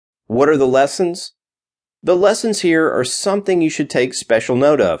What are the lessons? The lessons here are something you should take special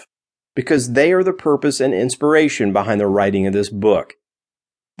note of, because they are the purpose and inspiration behind the writing of this book.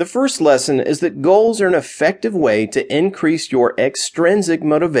 The first lesson is that goals are an effective way to increase your extrinsic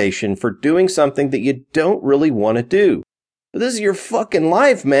motivation for doing something that you don't really want to do. But this is your fucking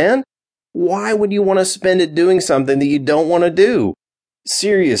life, man. Why would you want to spend it doing something that you don't want to do?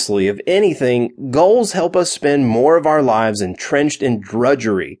 Seriously, if anything, goals help us spend more of our lives entrenched in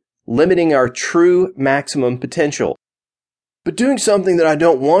drudgery, limiting our true maximum potential. But doing something that I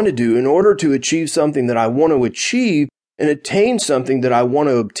don't want to do in order to achieve something that I want to achieve and attain something that I want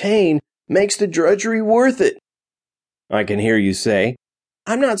to obtain makes the drudgery worth it. I can hear you say,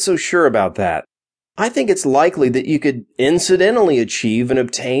 I'm not so sure about that. I think it's likely that you could incidentally achieve and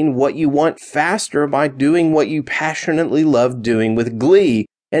obtain what you want faster by doing what you passionately love doing with glee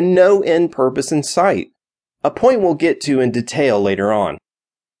and no end purpose in sight. A point we'll get to in detail later on.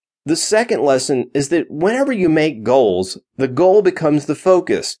 The second lesson is that whenever you make goals, the goal becomes the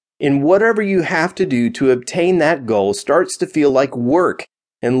focus, and whatever you have to do to obtain that goal starts to feel like work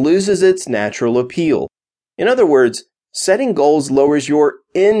and loses its natural appeal. In other words, setting goals lowers your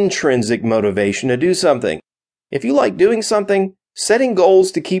intrinsic motivation to do something. If you like doing something, setting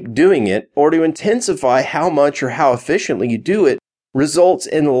goals to keep doing it or to intensify how much or how efficiently you do it results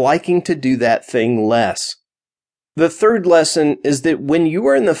in liking to do that thing less. The third lesson is that when you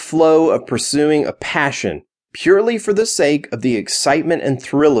are in the flow of pursuing a passion, purely for the sake of the excitement and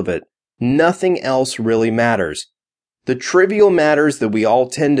thrill of it, nothing else really matters. The trivial matters that we all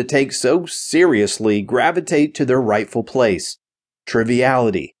tend to take so seriously gravitate to their rightful place.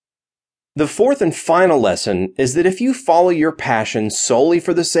 Triviality. The fourth and final lesson is that if you follow your passion solely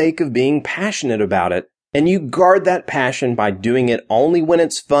for the sake of being passionate about it, and you guard that passion by doing it only when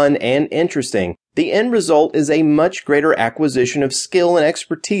it's fun and interesting, the end result is a much greater acquisition of skill and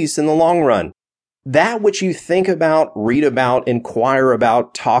expertise in the long run. That which you think about, read about, inquire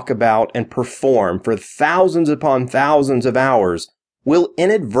about, talk about, and perform for thousands upon thousands of hours will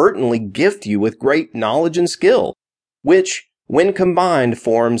inadvertently gift you with great knowledge and skill, which, when combined,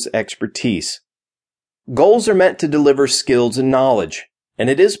 forms expertise. Goals are meant to deliver skills and knowledge, and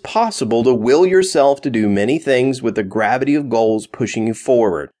it is possible to will yourself to do many things with the gravity of goals pushing you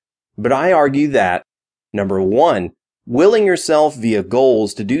forward. But I argue that, number one, willing yourself via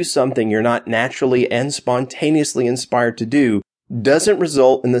goals to do something you're not naturally and spontaneously inspired to do doesn't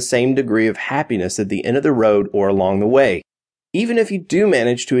result in the same degree of happiness at the end of the road or along the way, even if you do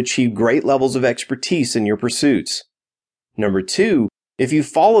manage to achieve great levels of expertise in your pursuits. Number two, if you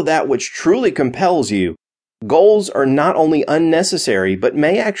follow that which truly compels you, goals are not only unnecessary but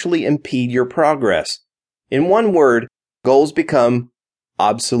may actually impede your progress. In one word, goals become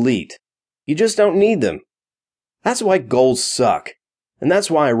obsolete. You just don't need them. That's why goals suck, and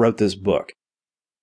that's why I wrote this book.